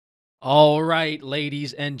All right,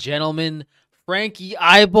 ladies and gentlemen, Frankie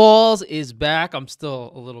Eyeballs is back. I'm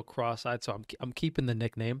still a little cross-eyed, so I'm keeping the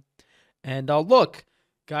nickname. And look,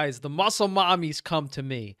 guys, the muscle mommies come to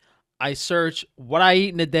me. I search what I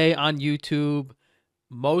eat in a day on YouTube,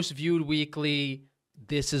 most viewed weekly.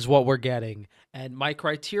 This is what we're getting. And my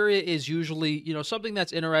criteria is usually, something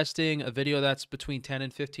that's interesting, a video that's between 10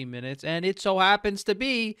 and 15 minutes. And it so happens to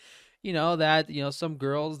be, that, some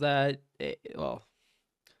girls that, well,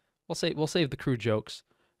 we'll save the crew jokes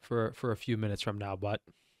for a few minutes from now, but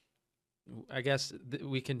I guess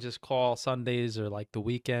we can just call Sundays or like the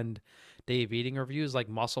weekend day of eating reviews like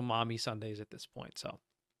muscle mommy Sundays at this point. So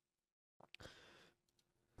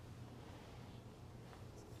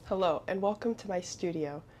Hello, and welcome to my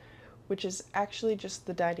studio, which is actually just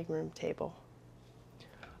the dining room table.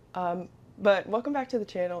 But welcome back to the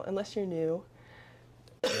channel, unless you're new.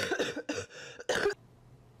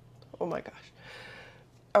 Oh my gosh.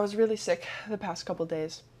 I was really sick the past couple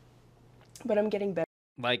days, but I'm getting better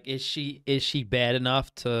like, is she bad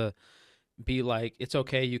enough to be like, it's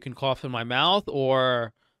okay, you can cough in my mouth,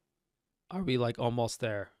 or are we like almost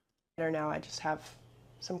there? now. I just have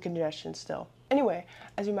some congestion still. Anyway,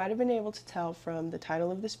 as you might have been able to tell from the title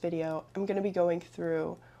of this video, I'm going to be going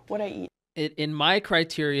through what I eat. In my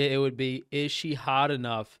criteria, it would be, is she hot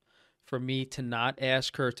enough for me to not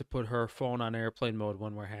ask her to put her phone on airplane mode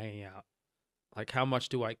when we're hanging out? Like, how much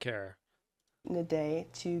do I care? In a day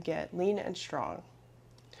to get lean and strong.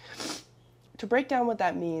 To break down what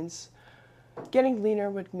that means, getting leaner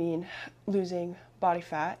would mean losing body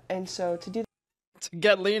fat, and so to do to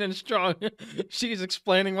get lean and strong. She's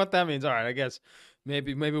explaining what that means. All right, I guess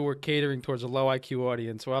maybe we're catering towards a low IQ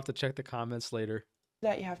audience. We'll have to check the comments later.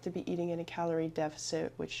 that, you have to be eating in a calorie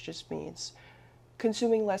deficit, which just means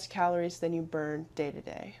consuming less calories than you burn day to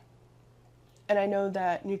day. And I know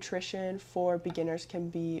that nutrition for beginners can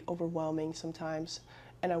be overwhelming sometimes,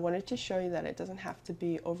 and I wanted to show you that it doesn't have to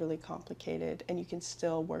be overly complicated and you can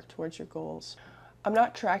still work towards your goals. I'm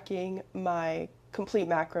not tracking my complete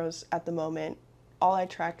macros at the moment. All I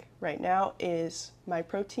track right now is my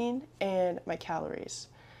protein and my calories.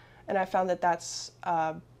 And I found that that's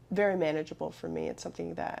very manageable for me. It's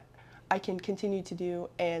something that I can continue to do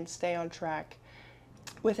and stay on track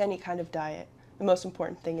with any kind of diet. The most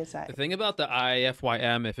important thing is that The thing about the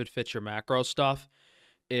IIFYM, if it fits your macro stuff,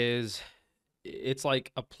 is it's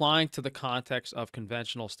like applying to the context of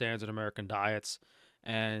conventional standard American diets.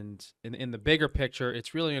 And in the bigger picture,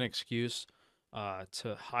 it's really an excuse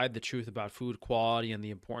to hide the truth about food quality and the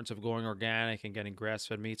importance of going organic and getting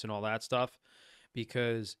grass-fed meats and all that stuff.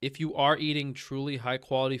 Because if you are eating truly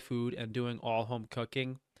high-quality food and doing all home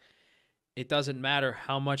cooking, it doesn't matter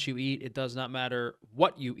how much you eat. It does not matter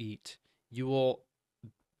what you eat. You will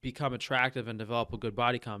become attractive and develop a good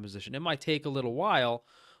body composition. It might take a little while,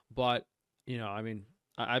 but I mean,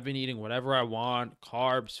 I've been eating whatever I want,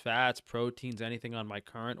 carbs, fats, proteins, anything on my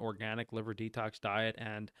current organic liver detox diet,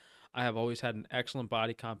 and I have always had an excellent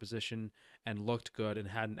body composition and looked good and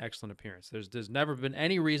had an excellent appearance. There's never been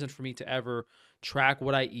any reason for me to ever track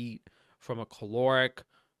what I eat from a caloric,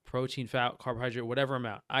 protein, fat, carbohydrate, whatever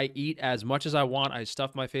amount. I eat as much as I want. I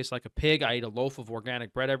stuff my face like a pig. I eat a loaf of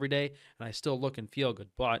organic bread every day, and I still look and feel good.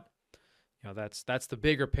 But that's the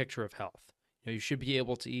bigger picture of health. You should be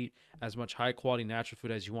able to eat as much high quality natural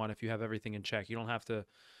food as you want if you have everything in check. You don't have to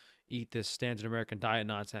eat this standard American diet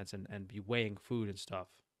nonsense and be weighing food and stuff.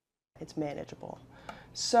 it's manageable.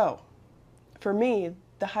 So, for me,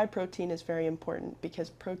 the high protein is very important because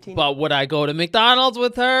protein But would I go to McDonald's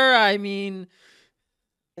with her? I mean,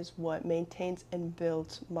 is what maintains and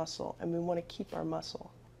builds muscle, and we want to keep our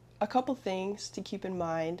muscle. A couple things to keep in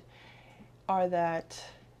mind are that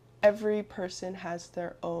every person has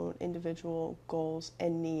their own individual goals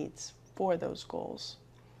and needs for those goals.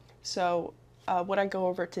 So what I go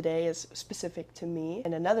over today is specific to me.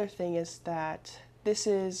 And another thing is that this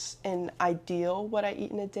is an ideal what I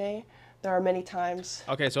eat in a day. There are many times.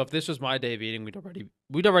 okay, so if this was my day of eating,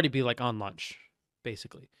 we'd already be like on lunch,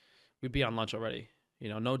 basically. We'd be on lunch already.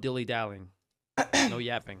 No dilly-dallying, no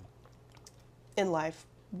yapping. In life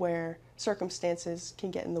where circumstances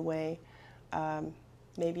can get in the way.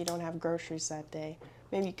 Maybe you don't have groceries that day.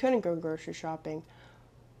 Maybe you couldn't go grocery shopping.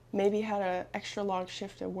 Maybe you had an extra long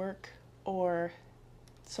shift at work, or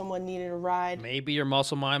someone needed a ride. Maybe your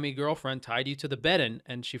muscle mommy girlfriend tied you to the bed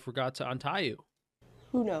and she forgot to untie you.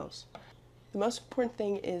 Who knows? The most important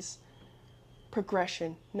thing is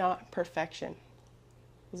progression, not perfection.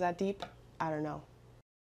 Was that deep? I don't know.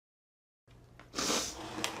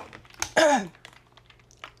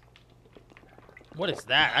 What is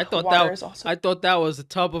that? Water is also I thought that was a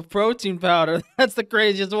tub of protein powder. That's the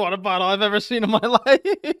craziest water bottle I've ever seen in my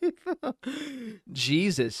life.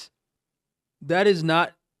 Jesus. That is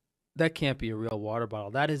not that can't be a real water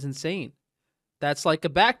bottle. That is insane. That's like a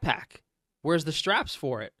backpack. Where's the straps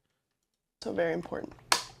for it? very important.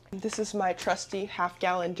 This is my trusty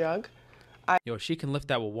half-gallon jug. Yo, she can lift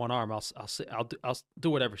that with one arm. I'll do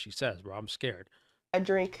whatever she says, bro. I'm scared. I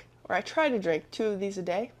drink, or I try to drink 2 of these a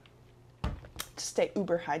day to stay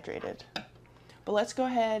uber hydrated. But let's go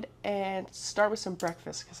ahead and start with some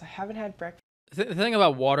breakfast because I haven't had breakfast. The thing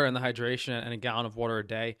about water and the hydration and a gallon of water a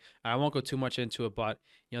day, and I won't go too much into it, but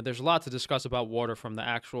there's a lot to discuss about water from the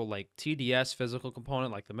actual like TDS physical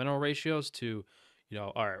component, like the mineral ratios, to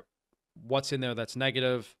our what's in there that's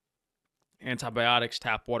negative, antibiotics,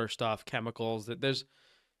 tap water stuff, chemicals. It's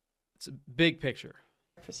a big picture.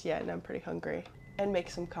 Breakfast yet, and I'm pretty hungry. And make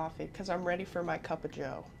some coffee because I'm ready for my cup of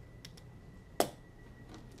joe.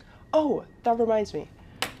 Oh, that reminds me.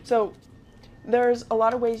 So there's a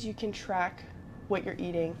lot of ways you can track what you're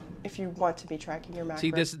eating if you want to be tracking your macros.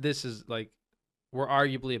 See, this is like we're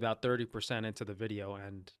arguably about 30% into the video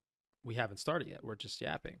and we haven't started yet. We're just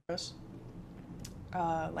yapping.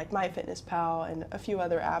 Like MyFitnessPal and a few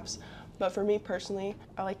other apps. But for me personally,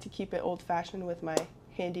 I like to keep it old-fashioned with my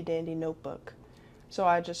handy-dandy notebook. So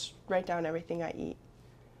I just write down everything I eat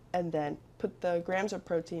and then put the grams of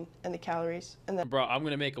protein and the calories. And then, bro, I'm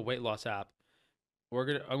gonna make a weight loss app. I'm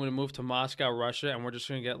gonna move to Moscow, Russia, and we're just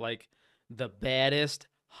gonna get like the baddest,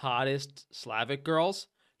 hottest Slavic girls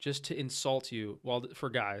just to insult you. Well, for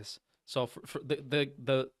guys. So for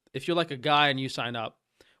the if you're like a guy and you sign up,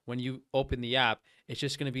 when you open the app, it's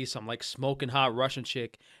just gonna be some like smoking hot Russian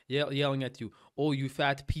chick yelling at you. Oh, you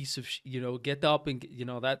fat piece of get up and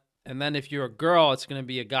that. And then if you're a girl, it's gonna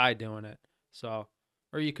be a guy doing it. So,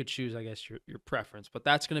 or you could choose, I guess, your preference. But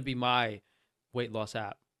that's gonna be my weight loss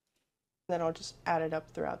app. then I'll just add it up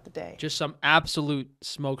throughout the day. Just some absolute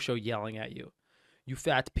smoke show yelling at you. You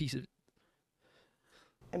fat piece of...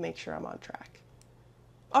 And make sure I'm on track.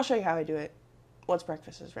 I'll show you how I do it once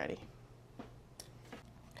breakfast is ready.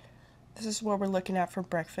 This is what we're looking at for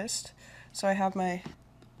breakfast. So I have my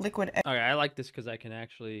liquid egg. Okay, I like this because I can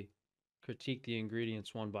actually critique the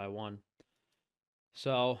ingredients one by one.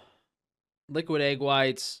 So, liquid egg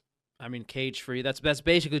whites, I mean cage-free. That's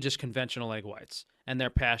basically just conventional egg whites. And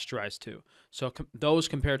they're pasteurized too. So those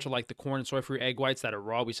compared to like the corn and soy-free egg whites that are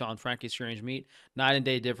raw we saw in Frankie's Strange Meat, night and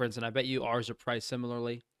day difference. And I bet you ours are priced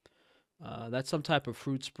similarly. That's some type of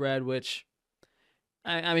fruit spread, which,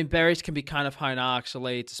 I mean, berries can be kind of high in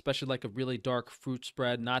oxalates, especially like a really dark fruit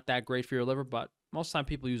spread. Not that great for your liver, but most of the time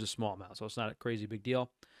people use a small amount, so it's not a crazy big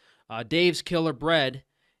deal. Dave's Killer Bread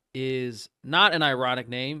is not an ironic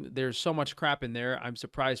name. There's so much crap in there. I'm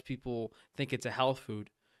surprised people think it's a health food.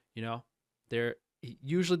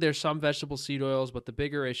 Usually there's some vegetable seed oils, but the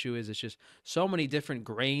bigger issue is it's just so many different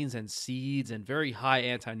grains and seeds and very high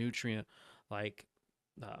anti-nutrient, like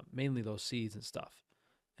mainly those seeds and stuff.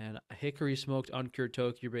 And a hickory smoked uncured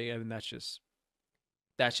turkey, I mean, that's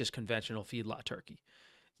just conventional feedlot turkey.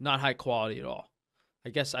 Not high quality at all. I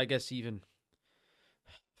guess even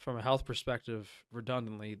from a health perspective,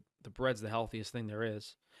 redundantly, the bread's the healthiest thing there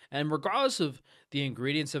is. And regardless of the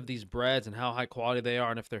ingredients of these breads and how high quality they are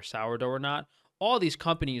and if they're sourdough or not, all these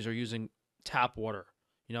companies are using tap water.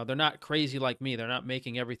 They're not crazy like me. They're not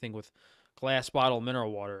making everything with glass bottle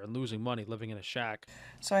mineral water and losing money living in a shack.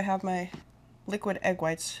 So I have my liquid egg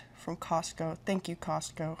whites from Costco. Thank you,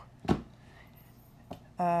 Costco.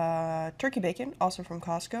 Turkey bacon, also from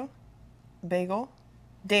Costco. Bagel.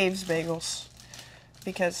 Dave's Bagels,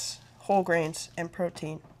 because whole grains and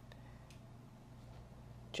protein.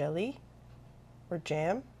 Jelly or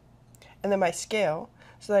jam. And then my scale,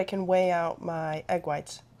 so that I can weigh out my egg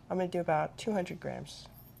whites. I'm going to do about 200 grams.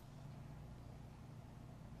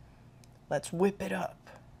 Let's whip it up.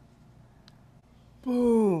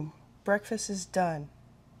 Boom. Breakfast is done.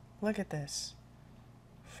 Look at this.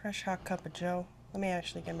 Fresh hot cup of joe. Let me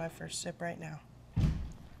actually get my first sip right now.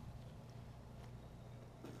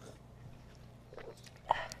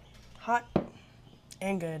 Hot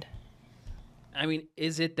and good. I mean,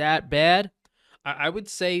 is it that bad? I would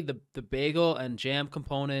say the bagel and jam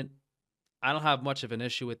component, I don't have much of an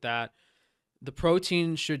issue with that. The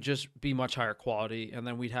protein should just be much higher quality, and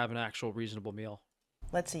then we'd have an actual reasonable meal.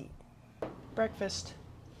 Let's eat. Breakfast.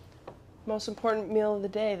 Most important meal of the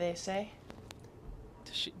day, they say.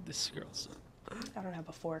 This girl's... I don't have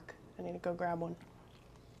a fork. I need to go grab one.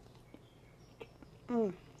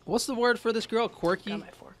 What's the word for this girl? Quirky? Got my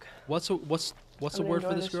fork. What's the word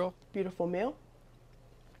for this girl? Beautiful meal.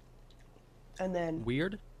 And then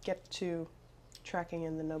weird? get to tracking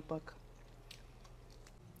in the notebook.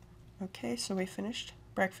 Okay, so we finished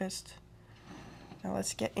breakfast. Now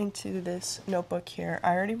let's get into this notebook here.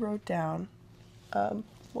 I already wrote down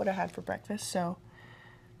what I had for breakfast. So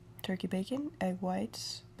turkey bacon, egg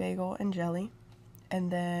whites, bagel, and jelly. And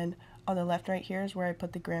then on the left right here is where I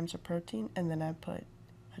put the grams of protein, and then I put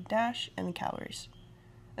a dash and the calories.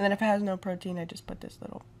 And then if it has no protein, I just put this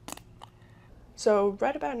little. So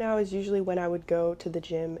right about now is usually when I would go to the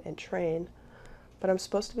gym and train, but I'm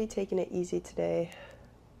supposed to be taking it easy today.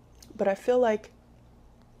 But I feel like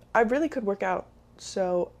I really could work out,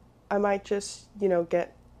 so I might just,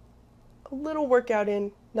 get a little workout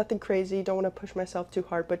in, nothing crazy, don't want to push myself too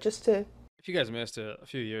hard, but just to. If you guys missed it a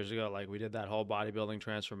few years ago, like we did that whole bodybuilding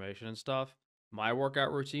transformation and stuff, my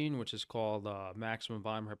workout routine, which is called maximum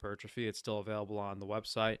volume hypertrophy, it's still available on the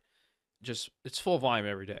website. Just it's full volume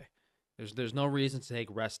every day. There's no reason to take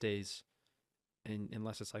rest days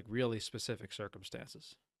unless it's like really specific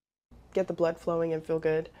circumstances. Get the blood flowing and feel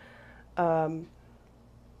good. But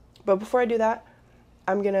before I do that,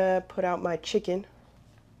 I'm gonna put out my chicken.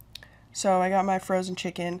 So I got my frozen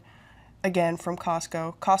chicken, again, from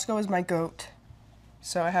Costco. Costco is my goat.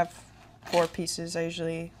 So I have 4 pieces. I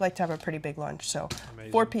usually like to have a pretty big lunch, so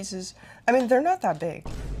amazing. 4 pieces. I mean, they're not that big.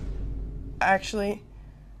 Actually,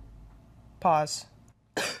 pause.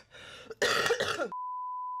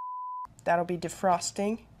 That'll be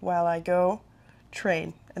defrosting while I go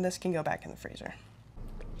train, and this can go back in the freezer.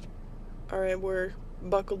 All right, we're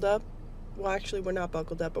buckled up. Well, actually, we're not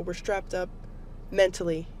buckled up, but we're strapped up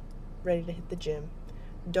mentally, ready to hit the gym.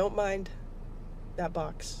 Don't mind that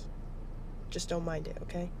box. Just don't mind it,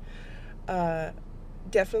 okay?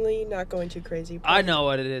 Definitely not going too crazy. I know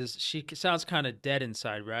what it is. She sounds kind of dead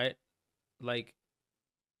inside, right? Like,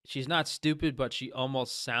 she's not stupid, but she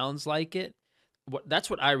almost sounds like it. That's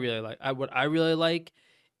what I really like. What I really like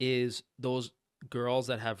is those girls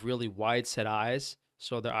that have really wide set eyes.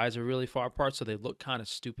 So their eyes are really far apart, so they look kind of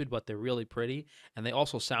stupid, but they're really pretty. And they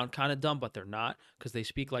also sound kind of dumb, but they're not, because they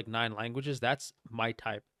speak like 9 languages. That's my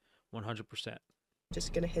type, 100%.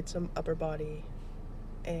 Just gonna hit some upper body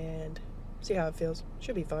and see how it feels.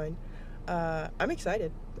 Should be fine. I'm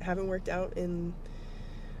excited. I haven't worked out in,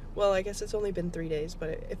 well, I guess it's only been 3 days, but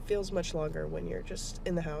it feels much longer when you're just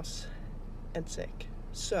in the house and sick.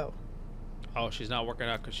 So. Oh, she's not working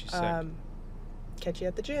out because she's sick. Catch you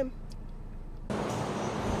at the gym.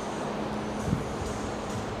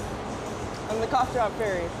 I'm the cough drop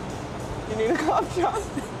fairy. You need a cough drop?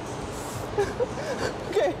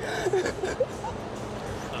 Okay.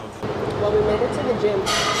 Well, we made it to the gym.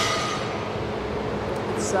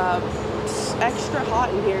 It's extra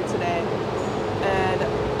hot in here today, and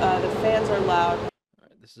the fans are loud. All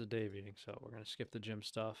right, this is a day meeting, so we're gonna skip the gym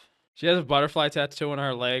stuff. She has a butterfly tattoo on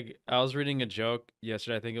her leg. I was reading a joke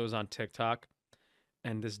yesterday. I think it was on TikTok,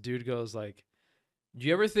 and this dude goes like, "Do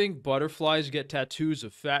you ever think butterflies get tattoos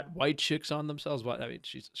of fat white chicks on themselves?" But I mean,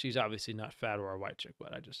 she's obviously not fat or a white chick,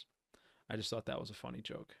 but I just thought that was a funny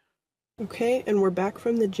joke. Okay, and we're back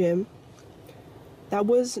from the gym. That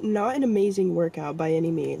was not an amazing workout by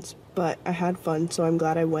any means, but I had fun, so I'm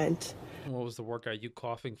glad I went. What was the workout? You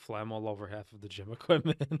coughing phlegm all over half of the gym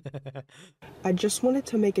equipment. I just wanted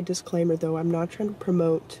to make a disclaimer, though. I'm not trying to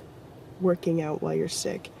promote working out while you're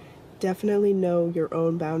sick. Definitely know your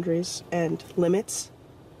own boundaries and limits.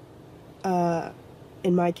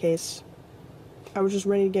 In my case, I was just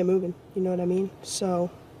ready to get moving. You know what I mean?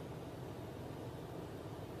 So,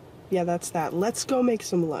 yeah, that's that. Let's go make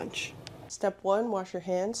some lunch. Step 1, wash your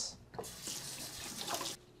hands.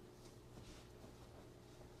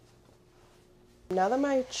 Now that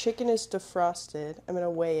my chicken is defrosted, I'm going to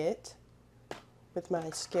weigh it with my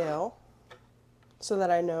scale so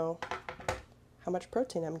that I know how much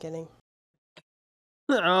protein I'm getting.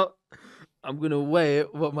 Oh, I'm going to weigh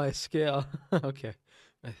it with my scale. Okay,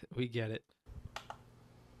 we get it.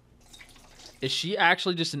 Is she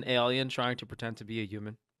actually just an alien trying to pretend to be a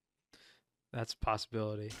human? That's a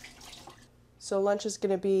possibility. So lunch is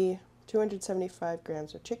going to be 275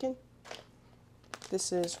 grams of chicken.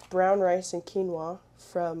 This is brown rice and quinoa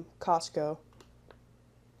from Costco.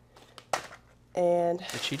 And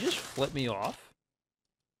did she just flip me off?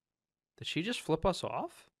 Did she just flip us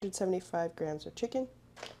off? 175 grams of chicken.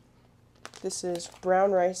 This is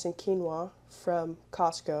brown rice and quinoa from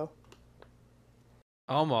Costco.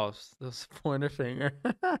 Almost. This pointer finger.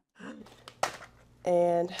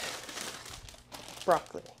 And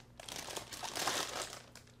broccoli.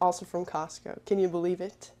 Also from Costco. Can you believe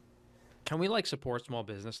it? Can we like support small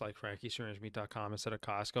business like FrankieStrangeMeat.com instead of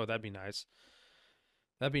Costco? That'd be nice.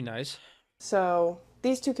 That'd be nice. So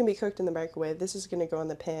these two can be cooked in the microwave. This is going to go in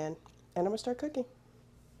the pan, and I'm going to start cooking.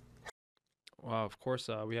 Well, of course,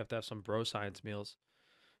 we have to have some bro science meals.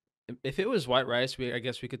 If it was white rice, I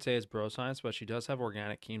guess we could say it's bro science, but she does have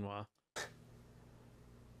organic quinoa.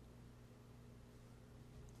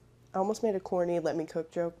 I almost made a corny let me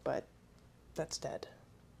cook joke, but that's dead.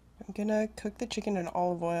 I'm gonna cook the chicken in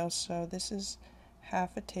olive oil, so this is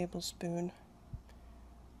half a tablespoon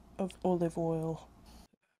of olive oil.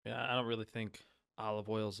 Yeah, I don't really think olive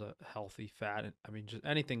oil is a healthy fat. I mean, just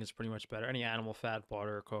anything is pretty much better. Any animal fat,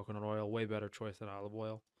 butter, coconut oil, way better choice than olive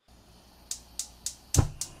oil.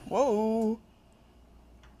 Whoa!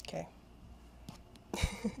 Okay.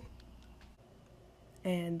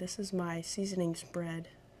 And this is my seasoning spread.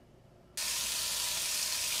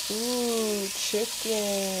 Ooh,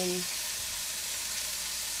 chicken.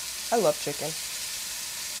 I love chicken.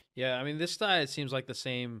 Yeah, I mean, this diet seems like the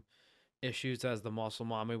same issues as the muscle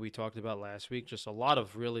mommy we talked about last week. Just a lot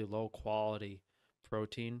of really low quality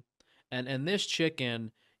protein, and this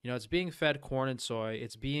chicken, it's being fed corn and soy.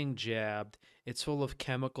 It's being jabbed. It's full of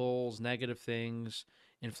chemicals, negative things,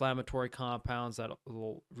 inflammatory compounds that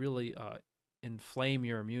will really inflame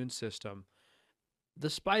your immune system. The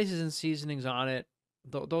spices and seasonings on it,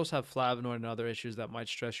 those have flavonoid and other issues that might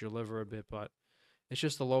stress your liver a bit, but it's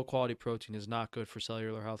just the low quality protein is not good for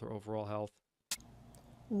cellular health or overall health.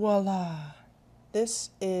 Voila.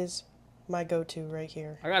 This is my go-to right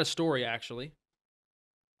here. I got a story actually.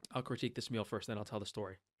 I'll critique this meal first, then I'll tell the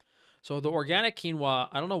story. So the organic quinoa,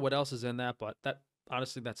 I don't know what else is in that, but that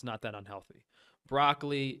honestly that's not that unhealthy.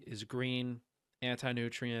 Broccoli is green,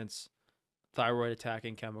 anti-nutrients, thyroid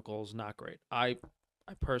attacking chemicals, not great. I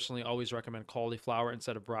personally always recommend cauliflower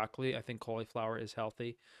instead of broccoli. I think cauliflower is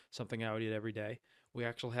healthy, something I would eat every day. We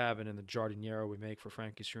actually have it in the giardiniera we make for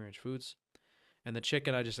Frankie's Free Range Foods. And the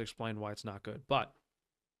chicken, I just explained why it's not good. But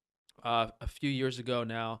a few years ago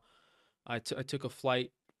now, I took a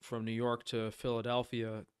flight from New York to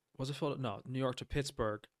Philadelphia. Was it Philadelphia? No, New York to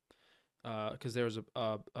Pittsburgh, because there was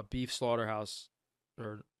a beef slaughterhouse,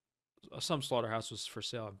 or some slaughterhouse was for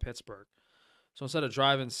sale in Pittsburgh. So instead of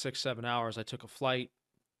driving 6 7 hours, I took a flight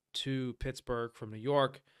to Pittsburgh from New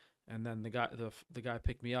York, and then the guy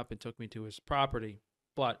picked me up and took me to his property.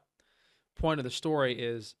 But point of the story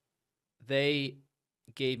is they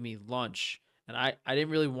gave me lunch, and I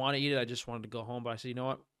didn't really want to eat it. I just wanted to go home. But I said, you know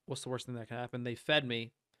what? What's the worst thing that can happen? They fed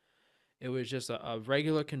me. It was just a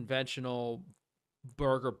regular conventional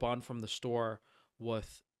burger bun from the store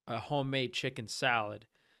with a homemade chicken salad.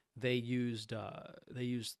 They used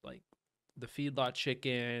like the feedlot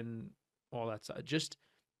chicken, all that stuff. Just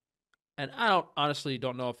and I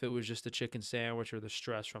don't know if it was just the chicken sandwich or the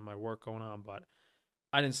stress from my work going on, but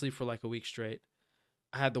I didn't sleep for like a week straight.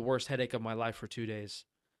 I had the worst headache of my life for 2 days.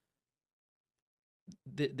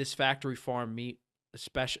 This factory farm meat,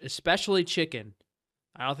 especially chicken.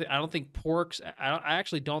 I don't think pork's. I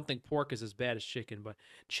actually don't think pork is as bad as chicken, but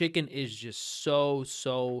chicken is just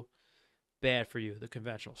so bad for you. The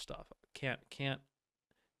conventional stuff can't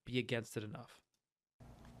be against it enough.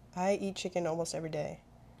 I eat chicken almost every day.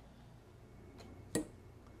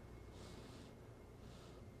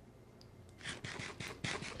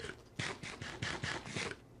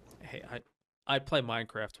 Hey, I play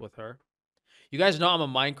Minecraft with her. You guys know I'm a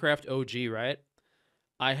Minecraft OG, right?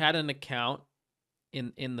 I had an account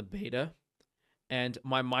in the beta, and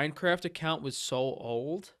my Minecraft account was so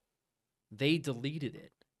old, they deleted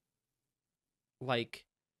it. Like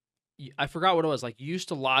I forgot what it was. Like you used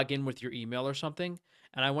to log in with your email or something,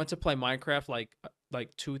 and I went to play Minecraft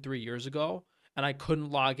like 2 3 years ago, and I couldn't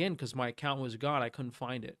log in because my account was gone. I couldn't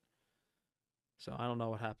find it. So I don't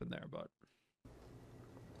know what happened there, but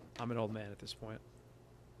I'm an old man at this point.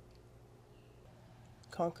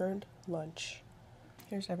 Concord lunch.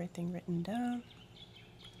 Here's everything written down.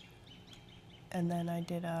 And then I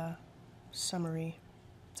did a summary.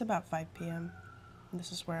 It's about 5 p.m.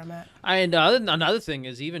 This is where I'm at. And another thing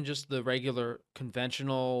is even just the regular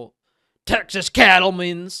conventional Texas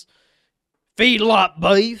cattlemen's feedlot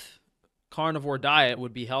beef carnivore diet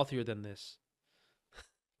would be healthier than this.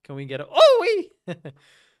 Can we get a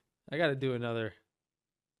I gotta do another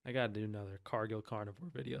Cargill carnivore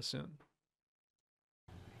video soon.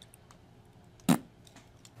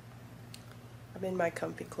 I'm in my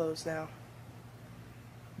comfy clothes now.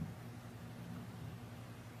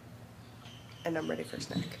 And I'm ready for a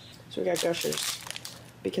snack. So we got Gushers,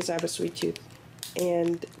 because I have a sweet tooth.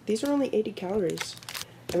 And these are only 80 calories.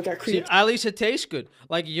 And we got See, Creatine. at least it tastes good.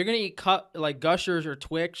 Like you're gonna eat like Gushers or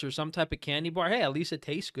Twix or some type of candy bar. Hey, at least it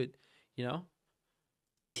tastes good, you know.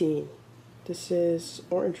 This is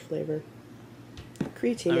orange flavor.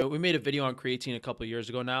 Creatine. I mean, we made a video on creatine a couple of years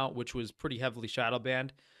ago now, which was pretty heavily shadow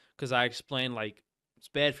banned because I explained like it's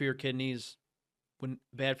bad for your kidneys,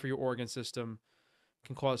 bad for your organ system,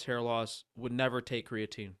 can cause hair loss. Would never take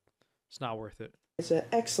creatine. It's not worth it. It's an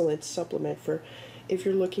excellent supplement for if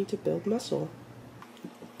you're looking to build muscle.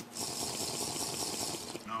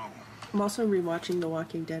 No. I'm also rewatching The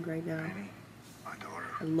Walking Dead right now. Penny, my daughter.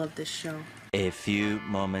 I love this show. A few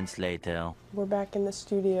moments later. We're back in the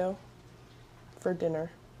studio for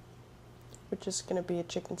dinner, which is going to be a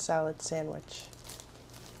chicken salad sandwich.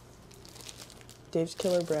 Dave's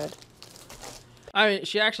Killer Bread. I mean,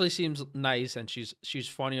 she actually seems nice, and she's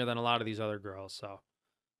funnier than a lot of these other girls. So,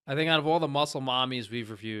 I think out of all the muscle mommies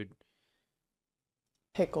we've reviewed,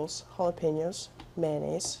 Pickles, jalapenos,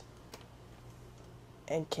 mayonnaise,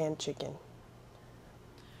 and canned chicken.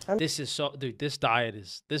 this is so, dude. This diet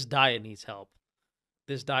needs help.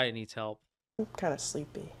 This diet needs help. I'm kind of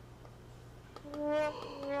sleepy. I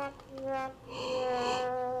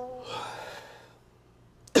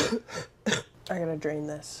gotta drain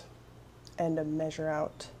this and measure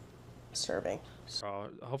out a serving. So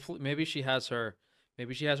hopefully, maybe she has her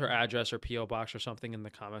address or PO box or something in the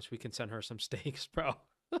comments. We can send her some steaks, bro.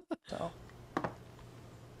 So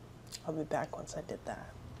I'll be back once I did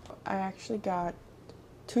that. I actually got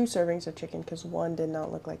 2 servings of chicken because one did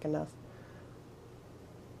not look like enough.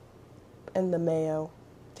 And the mayo,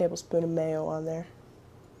 tablespoon of mayo on there.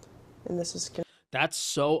 And this is That's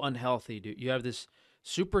so unhealthy, dude. You have this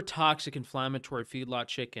super toxic inflammatory feedlot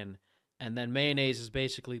chicken, and then mayonnaise is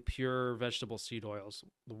basically pure vegetable seed oils.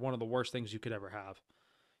 One of the worst things you could ever have.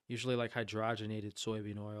 Usually like hydrogenated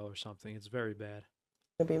soybean oil or something. It's very bad.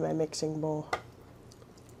 gonna be my mixing bowl.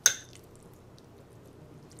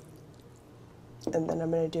 And then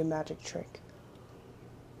I'm gonna do a magic trick.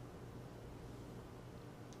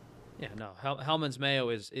 Yeah, no. Hellman's mayo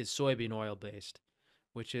is soybean oil based,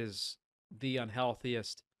 which is the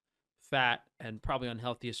unhealthiest fat and probably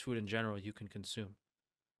unhealthiest food in general you can consume.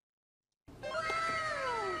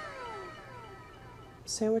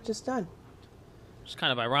 Sandwich is done. It's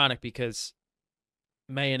kind of ironic because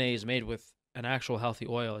mayonnaise made with an actual healthy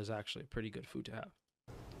oil is actually a pretty good food to have.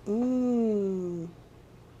 Mmm.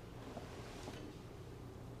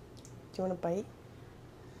 Do you want a bite?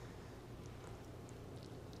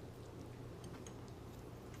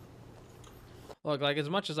 Look, like as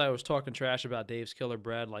much as I was talking trash about Dave's Killer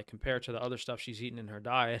Bread, like compared to the other stuff she's eating in her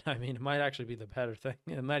diet, I mean, it might actually be the better thing.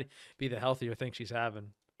 It might be the healthier thing she's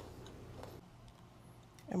having.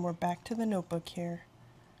 And we're back to the notebook here.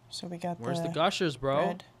 So we got Where's the gushers, bro?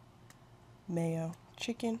 bread, mayo,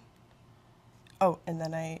 chicken. Oh, and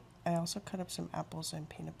then I also cut up some apples and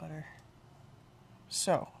peanut butter.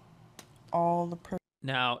 So, all the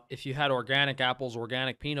Now, if you had organic apples,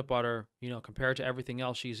 organic peanut butter, compared to everything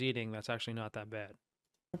else she's eating, that's actually not that bad.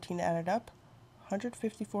 protein added up,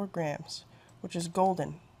 154 grams, which is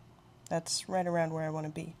golden. That's right around where I want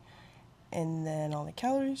to be. And then all the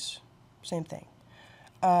calories, same thing.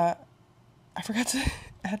 I forgot to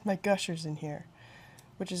add my gushers in here,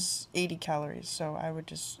 which is 80 calories, so I would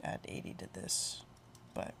just add 80 to this,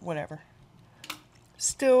 but whatever.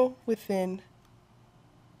 Still within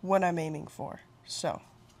what I'm aiming for, so.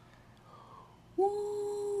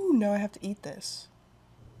 Woo, now I have to eat this.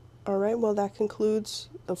 Alright, well that concludes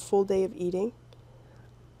the full day of eating.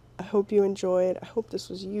 I hope you enjoyed. I hope this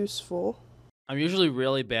was useful. I'm usually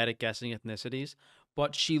really bad at guessing ethnicities,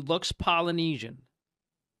 but she looks Polynesian.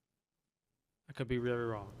 I could be really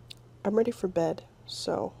wrong. I'm ready for bed,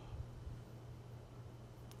 so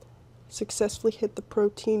successfully hit the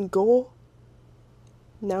protein goal.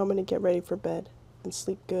 Now I'm going to get ready for bed and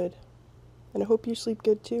sleep good. And I hope you sleep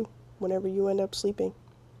good too, whenever you end up sleeping.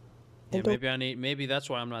 Yeah, maybe that's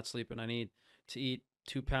why I'm not sleeping. I need to eat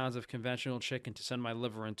 2 pounds of conventional chicken to send my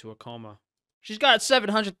liver into a coma. She's got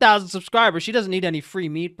 700,000 subscribers. She doesn't need any free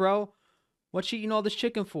meat, bro. What's she eating all this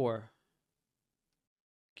chicken for?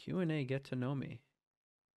 Q&A, get to know me.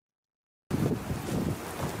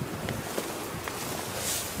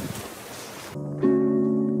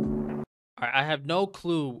 All right, I have no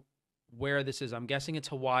clue where this is. I'm guessing it's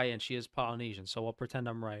Hawaii and she is Polynesian, so we'll pretend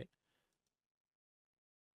I'm right.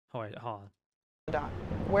 Oh, wait, hold on.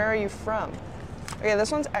 Where are you from? Okay,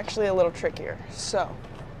 this one's actually a little trickier. So,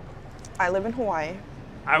 I live in Hawaii.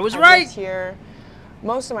 I was I've right! lived here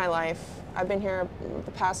most of my life. I've been here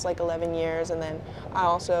the past like 11 years, and then I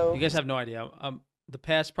also... You guys have no idea. The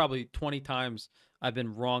past probably 20 times I've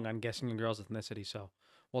been wrong on guessing a girl's ethnicity, so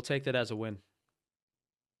we'll take that as a win.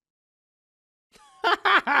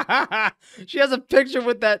 She has a picture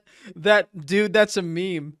with that dude. That's a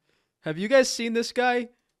meme. Have you guys seen this guy?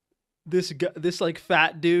 This like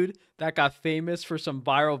fat dude that got famous for some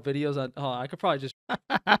viral videos on. Oh, I could probably just.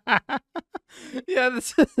 Yeah,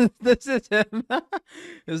 this is him.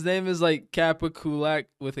 His name is like Kappa Kulak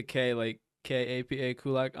with a K, like Kapa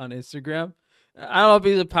Kulak on Instagram, I don't know if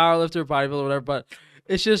he's a powerlifter, bodybuilder, or whatever, but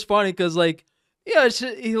it's just funny because, like, yeah,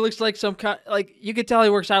 he looks like some kind, like, you could tell he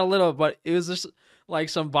works out a little, but it was just like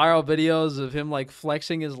some viral videos of him like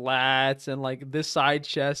flexing his lats and like this side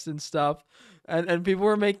chest and stuff, and people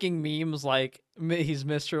were making memes like he's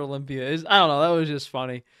Mr. Olympia. I don't know, that was just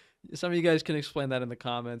funny. Some of you guys can explain that in the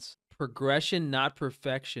comments. Progression, not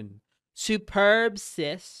perfection. Superb,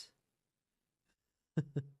 sis.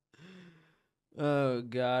 Oh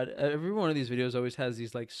God! Every one of these videos always has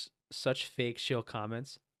these like such fake shill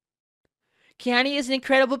comments. Kiani is an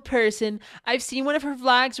incredible person. I've seen one of her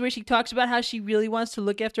vlogs where she talks about how she really wants to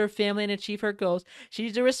look after her family and achieve her goals.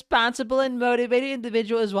 She's a responsible and motivated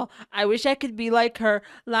individual as well. I wish I could be like her.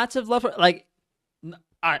 Lots of love for like.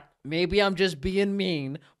 Maybe I'm just being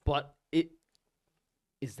mean, but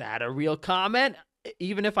is that a real comment?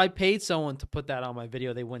 Even if I paid someone to put that on my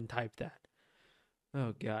video, they wouldn't type that.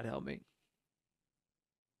 Oh God, help me.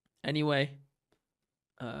 Anyway,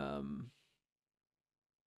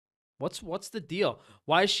 what's the deal?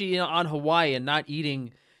 Why is she on Hawaii and not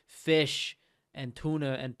eating fish and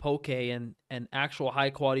tuna and poke and actual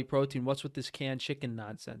high quality protein? What's with this canned chicken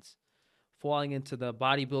nonsense? Falling into the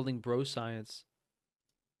bodybuilding bro science.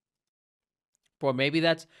 Bro, maybe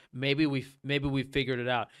we figured it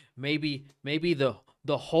out. Maybe the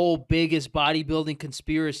whole biggest bodybuilding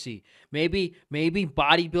conspiracy. Maybe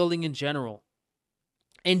bodybuilding in general.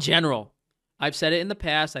 In general, I've said it in the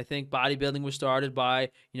past. I think bodybuilding was started by,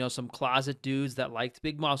 some closet dudes that liked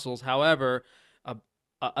big muscles. However,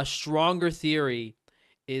 a stronger theory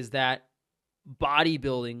is that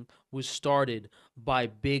bodybuilding was started by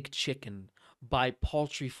big chicken, by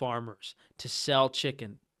poultry farmers to sell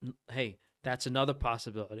chicken. Hey, that's another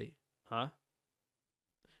possibility, huh?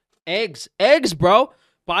 Eggs, bro.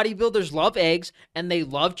 Bodybuilders love eggs and they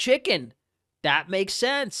love chicken. That makes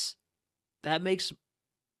sense. That makes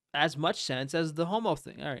as much sense as the homo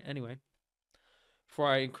thing. All right, anyway. Before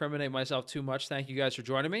I incriminate myself too much, thank you guys for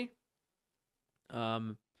joining me. I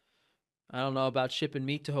don't know about shipping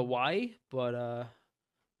meat to Hawaii, but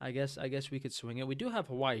I guess we could swing it. We do have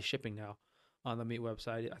Hawaii shipping now on the meat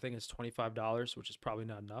website. I think it's $25, which is probably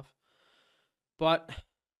not enough. But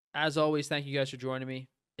as always, thank you guys for joining me.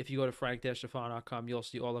 If you go to frank-stefan.com, you'll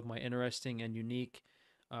see all of my interesting and unique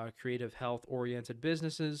creative health-oriented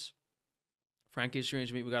businesses. Frankie's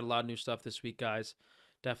Strange Meat, we got a lot of new stuff this week, guys.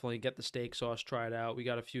 Definitely get the steak sauce, try it out. We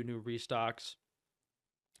got a few new restocks.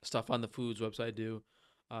 Stuff on the foods website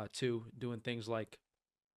too, doing things like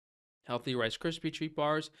healthy Rice Krispie treat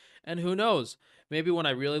bars. And who knows, maybe when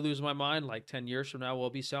I really lose my mind, like 10 years from now, we'll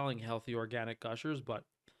be selling healthy organic gushers, but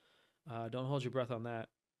don't hold your breath on that.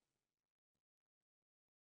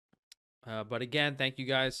 But again, thank you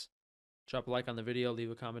guys. Drop a like on the video, leave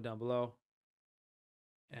a comment down below,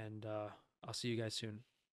 and I'll see you guys soon.